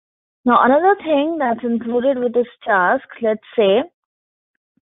Now, another thing that's included with this task, let's say,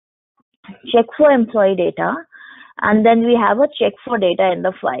 check for employee data, and then we have a check for data in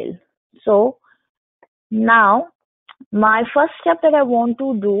the file. So now my first step that I want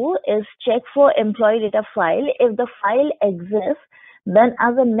to do is check for employee data file. If the file exists, then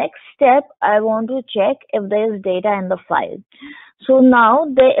as a next step, I want to check if there is data in the file. So now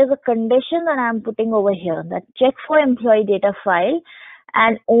there is a condition that I'm putting over here, that check for employee data file,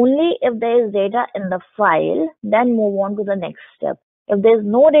 and only if there is data in the file, then move on to the next step. If there's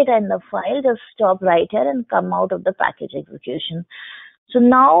no data in the file, just stop right here and come out of the package execution. So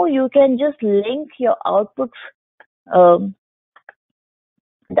now you can just link your output, the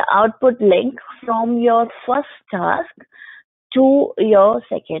output link from your first task to your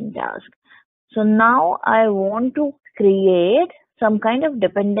second task. So now I want to create some kind of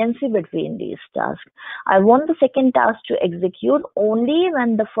dependency between these tasks. I want the second task to execute only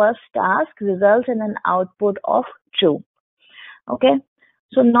when the first task results in an output of true. Okay,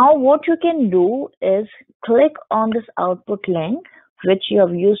 so now what you can do is click on this output link, which you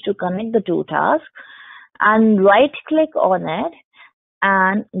have used to connect the two tasks, and right click on it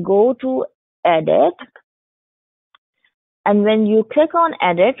and go to edit. And when you click on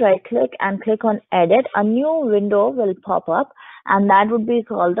edit, right click and click on edit, a new window will pop up, and that would be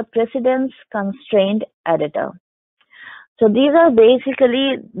called the Precedence Constraint editor. So these are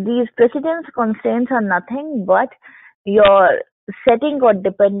basically, these precedence constraints are nothing but your setting or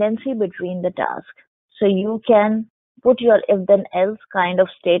dependency between the tasks. So you can put your if then else kind of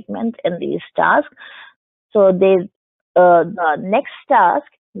statements in these tasks. So the next task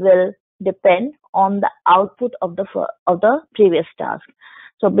will depend on the output of the previous task.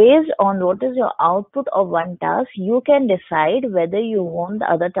 So based on what is your output of one task, you can decide whether you want the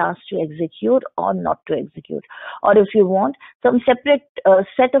other task to execute or not to execute, or if you want some separate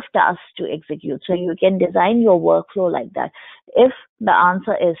set of tasks to execute. So you can design your workflow like that. If the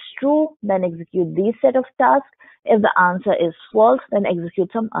answer is true, then execute these set of tasks. If the answer is false, then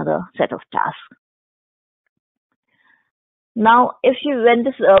execute some other set of tasks. Now, when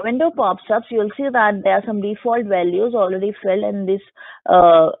this window pops up, you'll see that there are some default values already filled in this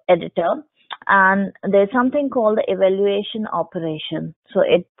editor, and there's something called the evaluation operation. So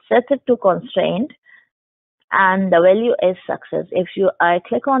it sets it to constraint, and the value is success. If I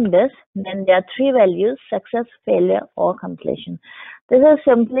click on this, then there are three values: success, failure, or completion. This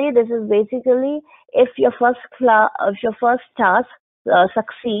is basically if your first task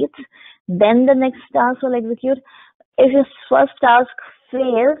succeeds, then the next task will execute. If your first task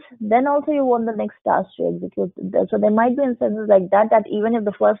fails, then also you want the next task to execute. So there might be instances like that even if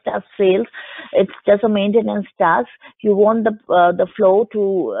the first task fails, it's just a maintenance task, you want the flow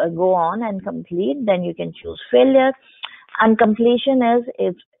to go on and complete, then you can choose failure. And completion is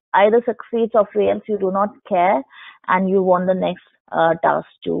if either succeeds or fails, you do not care, and you want the next task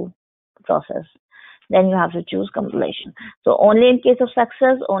to process. Then you have to choose completion. So only in case of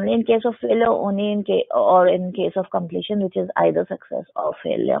success, only in case of failure, only in case of completion, which is either success or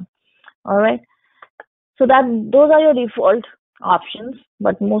failure. All right. So those are your default options,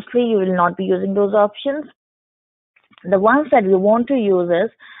 but mostly you will not be using those options. The ones that we want to use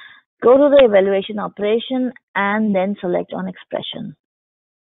is go to the evaluation operation and then select on expression.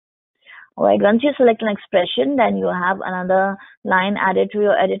 All right, once you select an expression, then you have another line added to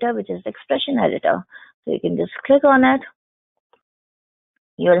your editor, which is the expression editor. So you can just click on it.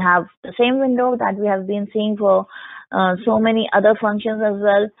 You'll have the same window that we have been seeing for so many other functions as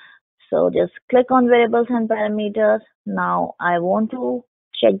well. So just click on variables and parameters. Now I want to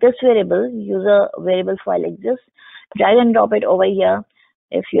check this variable, user variable file exists. Drag and drop it over here.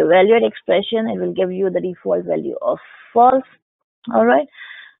 If you evaluate expression, it will give you the default value of false. All right.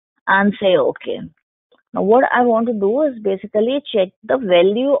 And say OK. Now what I want to do is basically check the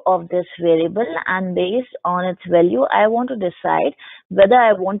value of this variable, and based on its value, I want to decide whether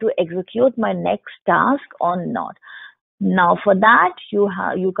I want to execute my next task or not. Now for that,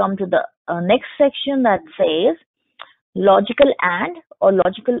 you come to the next section that says logical AND or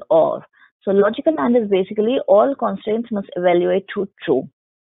logical OR. So logical AND is basically all constraints must evaluate to true.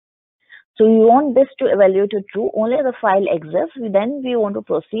 So we want this to evaluate to true only if the file exists. Then we want to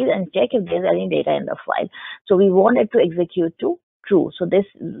proceed and check if there's any data in the file. So we want it to execute to true. So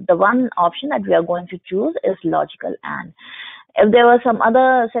the one option that we are going to choose is logical AND. If there was some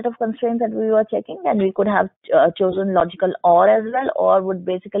other set of constraints that we were checking, then we could have chosen logical OR as well. OR would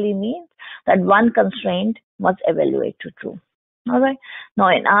basically mean that one constraint must evaluate to true. All right. Now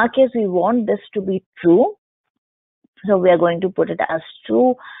in our case, we want this to be true. So we are going to put it as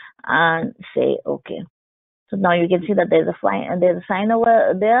true and say OK. So now you can see that there's a sign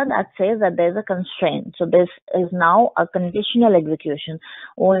over there that says that there's a constraint. So this is now a conditional execution.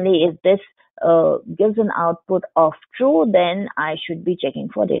 Only if this gives an output of true, then I should be checking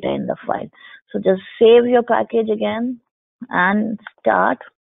for data in the file. So just save your package again and start.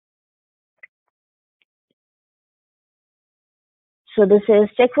 So this is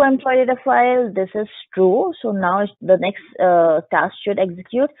check for employee data file. This is true. So now the next task should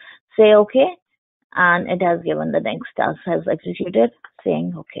execute. Say OK. And it has given the next task has executed,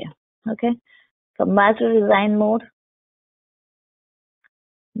 saying OK. Okay. Come back to design mode.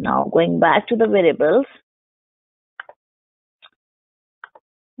 Now going back to the variables.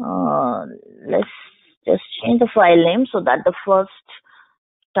 Let's just change the file name so that the first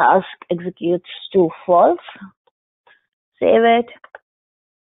task executes to false. Save it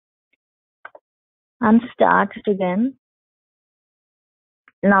and start it again.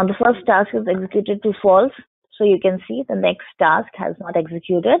 Now the first task is executed to false. So you can see the next task has not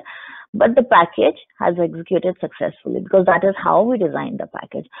executed, but the package has executed successfully because that is how we designed the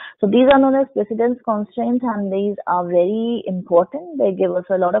package. So these are known as precedence constraints, and these are very important. They give us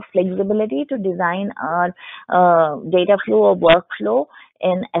a lot of flexibility to design our data flow or workflow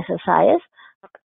in SSIS.